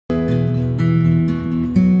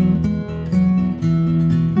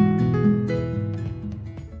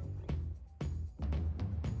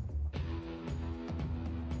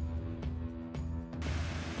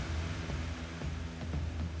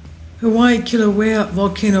Hawaii Kilauea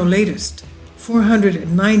Volcano latest,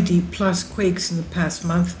 490 plus quakes in the past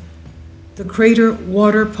month. The crater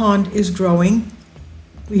water pond is growing.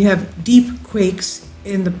 We have deep quakes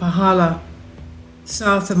in the Pahala,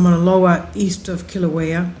 south of Mauna Loa, east of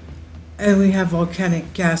Kilauea, and we have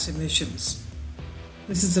volcanic gas emissions.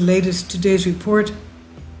 This is the latest today's report.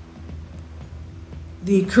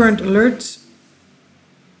 The current alerts.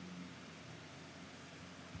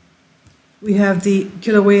 We have the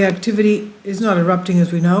Kilauea activity is not erupting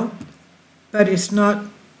as we know, but it's not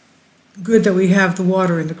good that we have the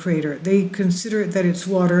water in the crater. They consider that it's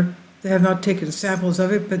water. They have not taken samples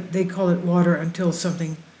of it, but they call it water until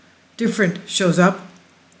something different shows up.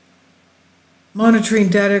 Monitoring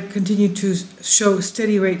data continue to show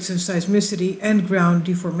steady rates of seismicity and ground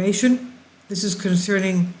deformation. This is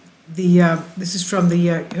concerning the, this is from the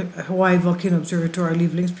Hawaii Volcano Observatory. I'll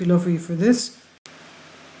leave links below for you for this.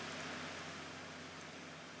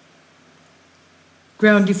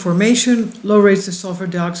 Ground deformation, low rates of sulfur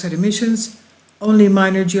dioxide emissions, only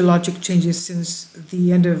minor geologic changes since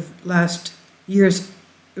the end of last year's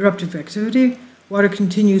eruptive activity. Water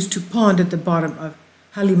continues to pond at the bottom of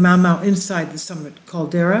Halimamau inside the summit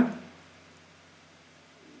caldera.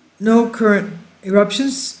 No current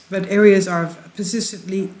eruptions, but areas of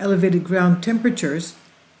persistently elevated ground temperatures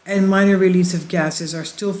and minor release of gases are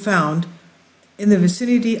still found in the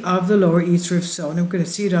vicinity of the lower East Rift Zone. I'm going to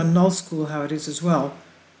see it on Null School how it is as well.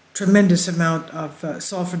 Tremendous amount of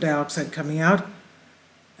sulfur dioxide coming out.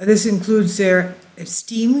 This includes their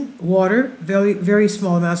steam, water, very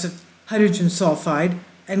small amounts of hydrogen sulfide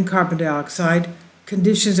and carbon dioxide.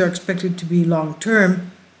 Conditions are expected to be long-term.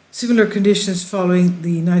 Similar conditions following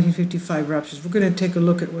the 1955 eruptions. We're going to take a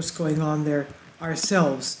look at what's going on there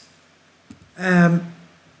ourselves.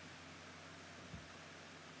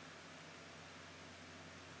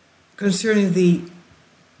 Concerning the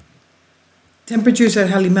temperatures at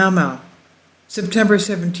Halimamau, September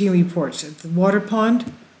 17 reports at the water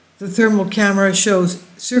pond. The thermal camera shows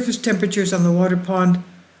surface temperatures on the water pond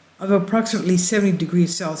of approximately 70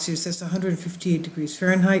 degrees Celsius, that's 158 degrees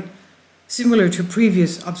Fahrenheit, similar to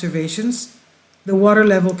previous observations. The water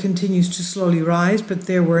level continues to slowly rise, but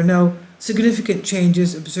there were no significant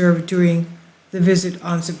changes observed during the visit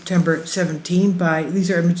on September 17 these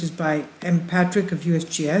are images by M Patrick of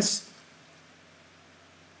USGS.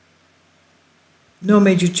 No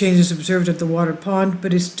major changes observed at the water pond,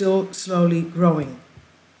 but it's still slowly growing.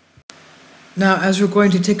 Now, as we're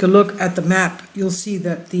going to take a look at the map, you'll see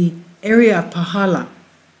that the area of Pahala,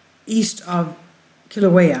 east of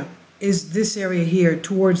Kilauea, is this area here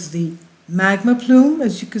towards the magma plume,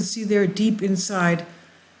 as you can see there deep inside,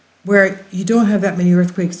 where you don't have that many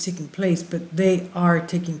earthquakes taking place, but they are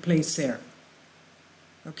taking place there.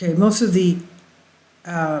 Okay, most of the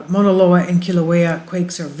Mauna Loa and Kilauea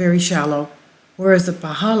quakes are very shallow, whereas the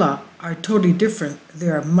Pahala are totally different. They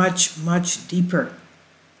are much, much deeper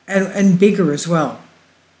and bigger as well.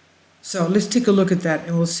 So let's take a look at that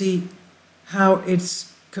and we'll see how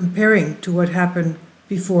it's comparing to what happened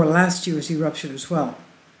before last year's eruption as well.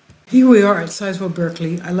 Here we are at Sizewell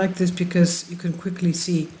Berkeley. I like this because you can quickly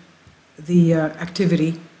see the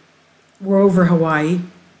activity. We're over Hawaii,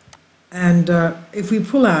 and if we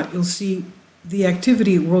pull out, you'll see the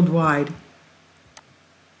activity worldwide.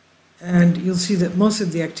 And you'll see that most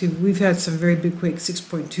of the activity, we've had some very big quakes,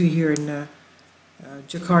 6.2 here in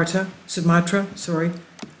Sumatra, sorry.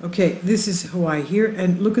 Okay, this is Hawaii here,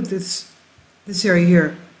 and look at this area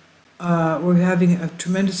here. We're having a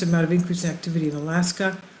tremendous amount of increase in activity in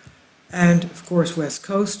Alaska, and of course West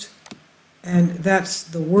Coast, and that's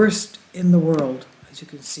the worst in the world, as you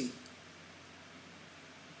can see.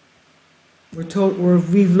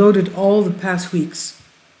 We've loaded all the past weeks'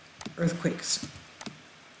 earthquakes.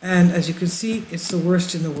 And as you can see, it's the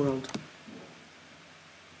worst in the world,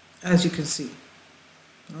 as you can see.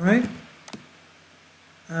 All right?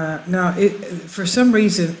 Now, for some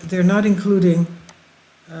reason, they're not including,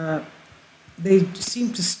 they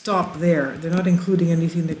seem to stop there. They're not including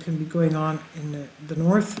anything that can be going on in the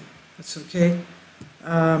north. That's okay.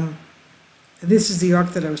 This is the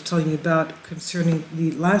arc that I was telling you about concerning the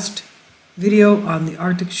last video on the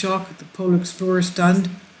Arctic shock, the polar explorer stunned.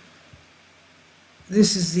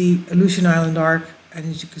 This is the Aleutian Island arc, and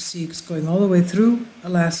as you can see, it's going all the way through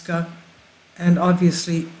Alaska, and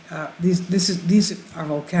obviously these are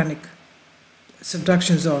volcanic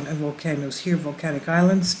subduction zone and volcanoes here, volcanic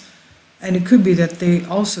islands, and it could be that they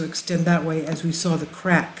also extend that way, as we saw the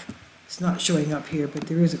crack. It's not showing up here, but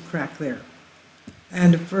there is a crack there,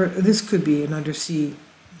 and this could be an undersea,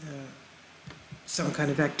 some kind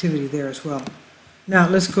of activity there as well. Now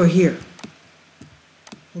let's go here.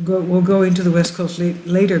 We'll go into the West Coast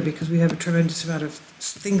later because we have a tremendous amount of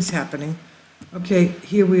things happening. Okay,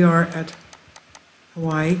 here we are at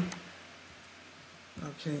Hawaii.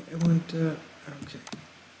 Okay, okay.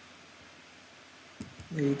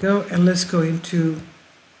 There you go, and let's go into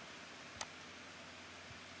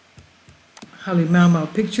Mau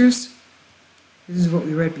pictures. This is what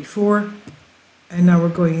we read before, and now we're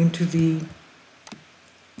going into the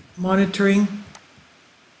monitoring.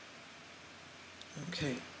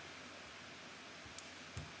 Okay.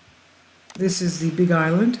 This is the Big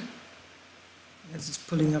Island as it's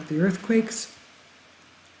pulling up the earthquakes.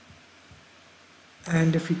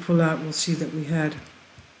 And if we pull out, we'll see that we had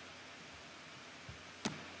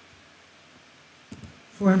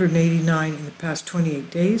 489 in the past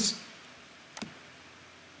 28 days.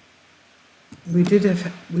 We did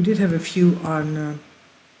have a few on,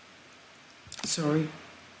 sorry.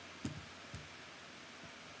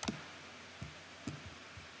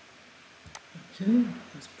 Okay,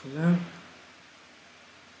 let's pull out.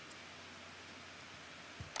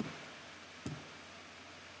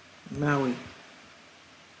 Maui.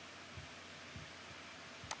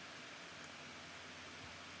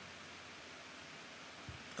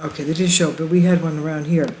 Okay, they didn't show, but we had one around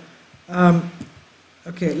here.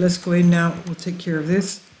 Okay, let's go in now. We'll take care of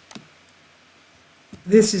this.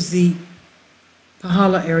 This is the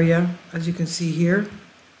Pahala area, as you can see here.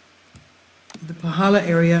 The Pahala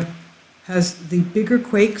area has the bigger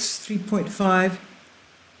quakes, 3.5,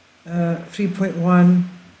 3.1.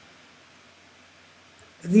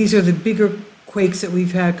 These are the bigger quakes that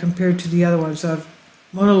we've had compared to the other ones of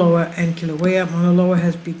Mauna Loa and Kilauea. Mauna Loa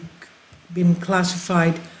has been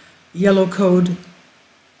classified yellow code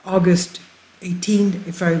August 18,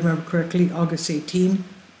 if I remember correctly, August 18.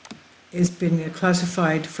 It's been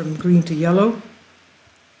classified from green to yellow.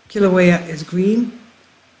 Kilauea is green.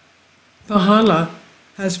 Pahala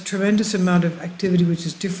has a tremendous amount of activity which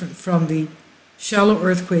is different from the shallow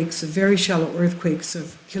earthquakes, the very shallow earthquakes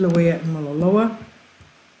of Kilauea and Mauna Loa.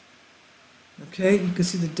 Okay, you can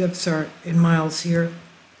see the depths are in miles here.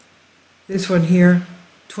 This one here,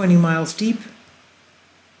 20 miles deep,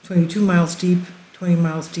 22 miles deep, 20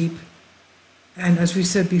 miles deep. And as we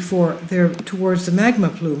said before, they're towards the magma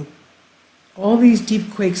plume. All these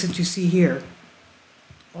deep quakes that you see here,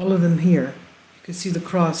 all of them here, you can see the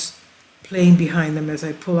cross plane behind them as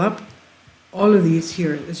I pull up. All of these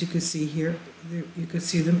here, as you can see here, you can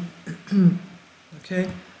see them.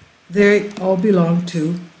 Okay, they all belong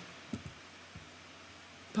to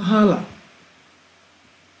Pahala.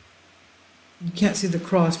 You can't see the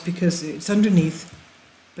cross because it's underneath,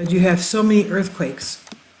 but you have so many earthquakes.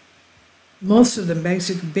 Most of them,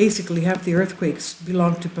 basically half the earthquakes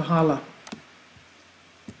belong to Pahala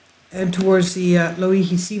and towards the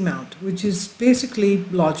Loihi Seamount, which is basically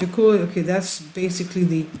logical. Okay, that's basically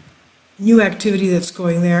the new activity that's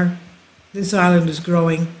going there. This island is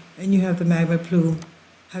growing, and you have the magma plume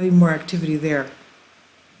having more activity there.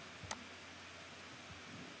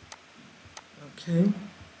 Okay.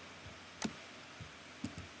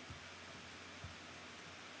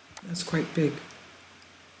 That's quite big.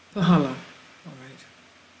 Pahala. All right.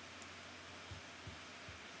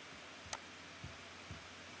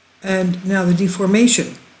 And now the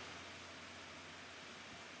deformation.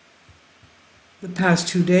 The past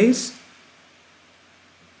 2 days.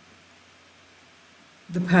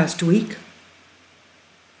 The past week.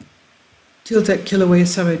 Tilt at Kilauea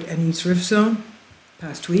Summit and East Rift Zone.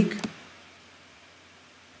 Past week.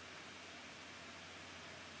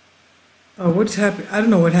 Oh, what's happened? I don't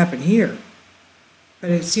know what happened here, but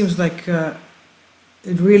it seems like it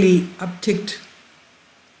really upticked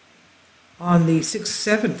on the 6th,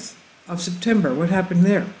 7th of September. What happened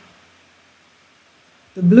there?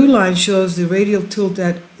 The blue line shows the radial tilt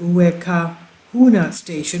at Eureka Huna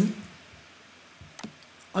station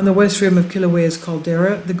on the west rim of Kilauea's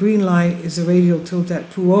caldera. The green line is the radial tilt at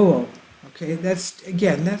Pu'o. Okay,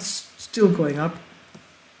 that's still going up.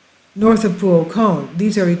 North of Pu'o Cone,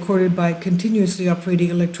 these are recorded by continuously operating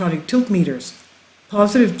electronic tilt meters.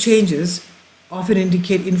 Positive changes often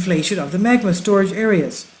indicate inflation of the magma storage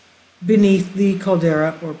areas beneath the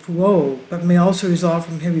caldera or Pu'o, but may also result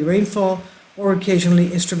from heavy rainfall or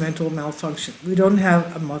occasionally instrumental malfunction. We don't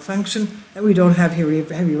have a malfunction, and we don't have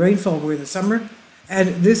heavy rainfall. We're in the summer,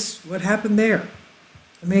 and what happened there?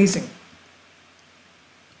 Amazing.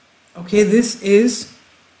 Okay, this is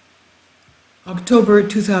October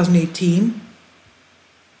 2018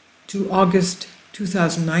 to August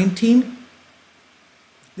 2019.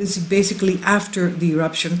 This is basically after the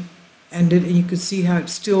eruption ended, and you can see how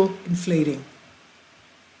it's still inflating.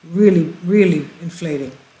 Really, really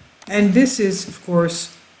inflating. And this is, of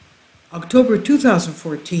course, October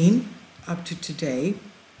 2014 up to today,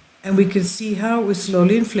 and we can see how it was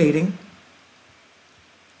slowly inflating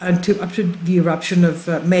up to the eruption of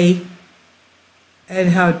May, and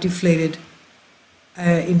how it deflated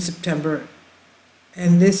in September,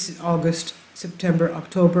 and this August, September,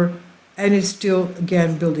 October, and it's still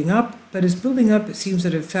again building up, but it's building up, it seems,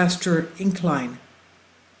 at a faster incline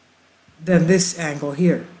than this angle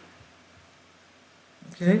here.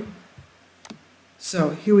 Okay,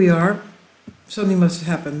 so here we are. Something must have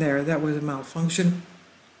happened there. That was a malfunction.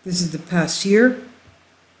 This is the past year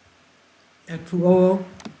at Pu'o'o,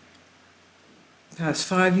 past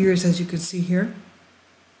 5 years, as you can see here.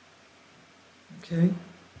 Okay.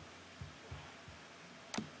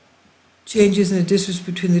 Changes in the distance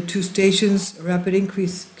between the two stations. A rapid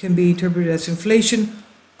increase can be interpreted as inflation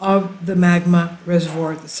of the magma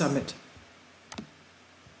reservoir at the summit.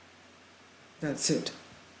 That's it.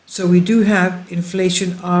 So we do have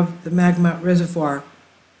inflation of the magma reservoir.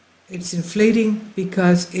 It's inflating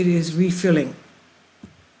because it is refilling.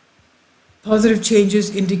 Positive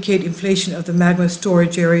changes indicate inflation of the magma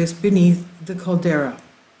storage areas beneath the caldera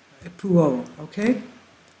at Pu'o'o. Okay?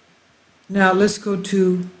 Now let's go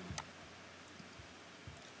to,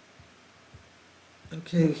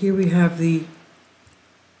 okay, here we have the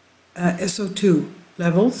SO2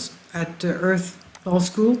 levels at Earth Law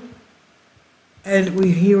School, and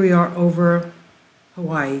here we are over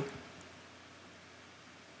Hawaii.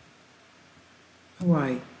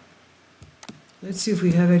 Let's see if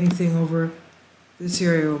we have anything over this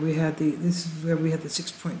area where we had this is where we had the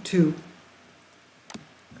 6.2.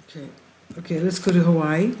 Okay, let's go to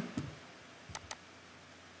Hawaii.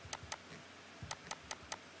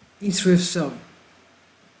 East Rift Zone.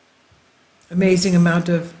 Amazing amount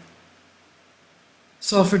of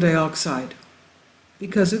sulfur dioxide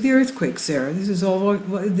because of the earthquakes there. This is all,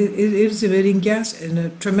 it is emitting gas and a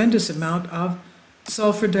tremendous amount of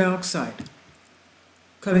sulfur dioxide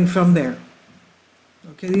coming from there.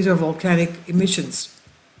 Okay, these are volcanic emissions.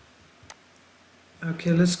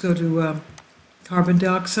 Okay, let's go to carbon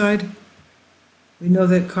dioxide. We know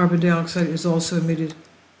that carbon dioxide is also emitted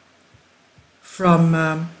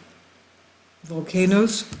from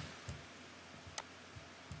volcanoes.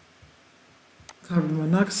 Carbon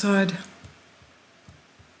monoxide.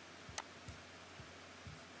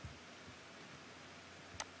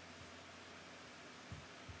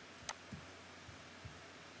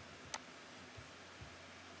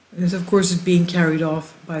 And this, of course, is being carried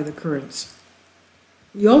off by the currents.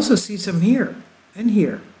 We also see some here and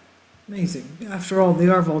here. Amazing. After all, they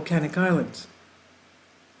are volcanic islands,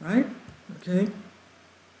 right? Okay.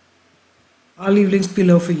 I'll leave links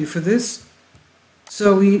below for you for this.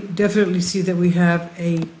 So we definitely see that we have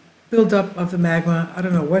a buildup of the magma. I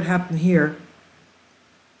don't know what happened here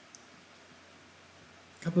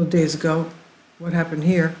a couple of days ago. What happened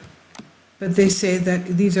here? But they say that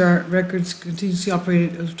these are records continuously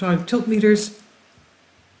operated electronic tilt meters.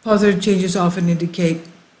 Positive changes often indicate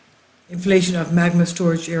inflation of magma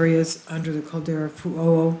storage areas under the caldera of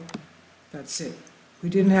Pu'o'o. That's it. We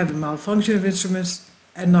didn't have a malfunction of instruments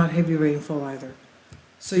and not heavy rainfall either.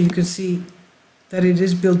 So you can see that it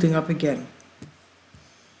is building up again.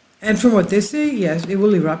 And from what they say, yes, it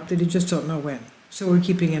will erupt, they just don't know when. So we're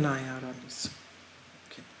keeping an eye out on this.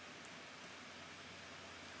 Okay.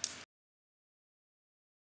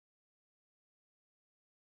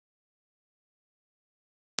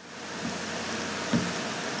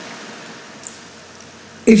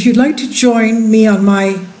 If you'd like to join me on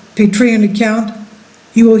my Patreon account,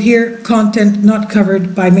 you will hear content not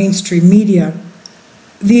covered by mainstream media.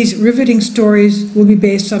 These riveting stories will be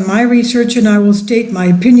based on my research, and I will state my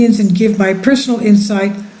opinions and give my personal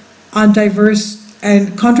insight on diverse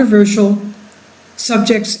and controversial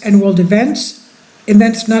subjects and world events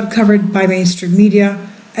not covered by mainstream media,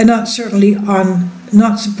 and not supported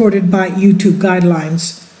by YouTube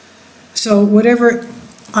guidelines. So whatever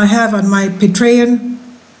I have on my Patreon,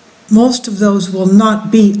 most of those will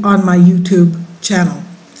not be on my YouTube channel.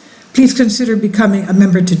 Please consider becoming a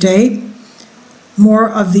member today. More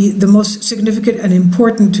of the most significant and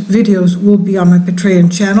important videos will be on my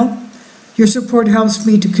Patreon channel. Your support helps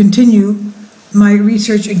me to continue my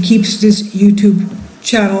research and keeps this YouTube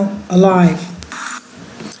channel alive.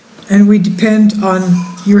 And we depend on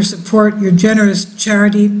your support, your generous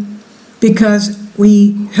charity, because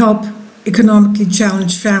we help economically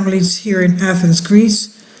challenged families here in Athens,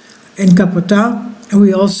 Greece, in Kapota, and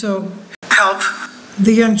we also help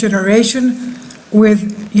the young generation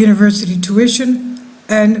with university tuition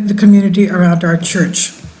and the community around our church.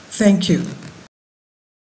 Thank you.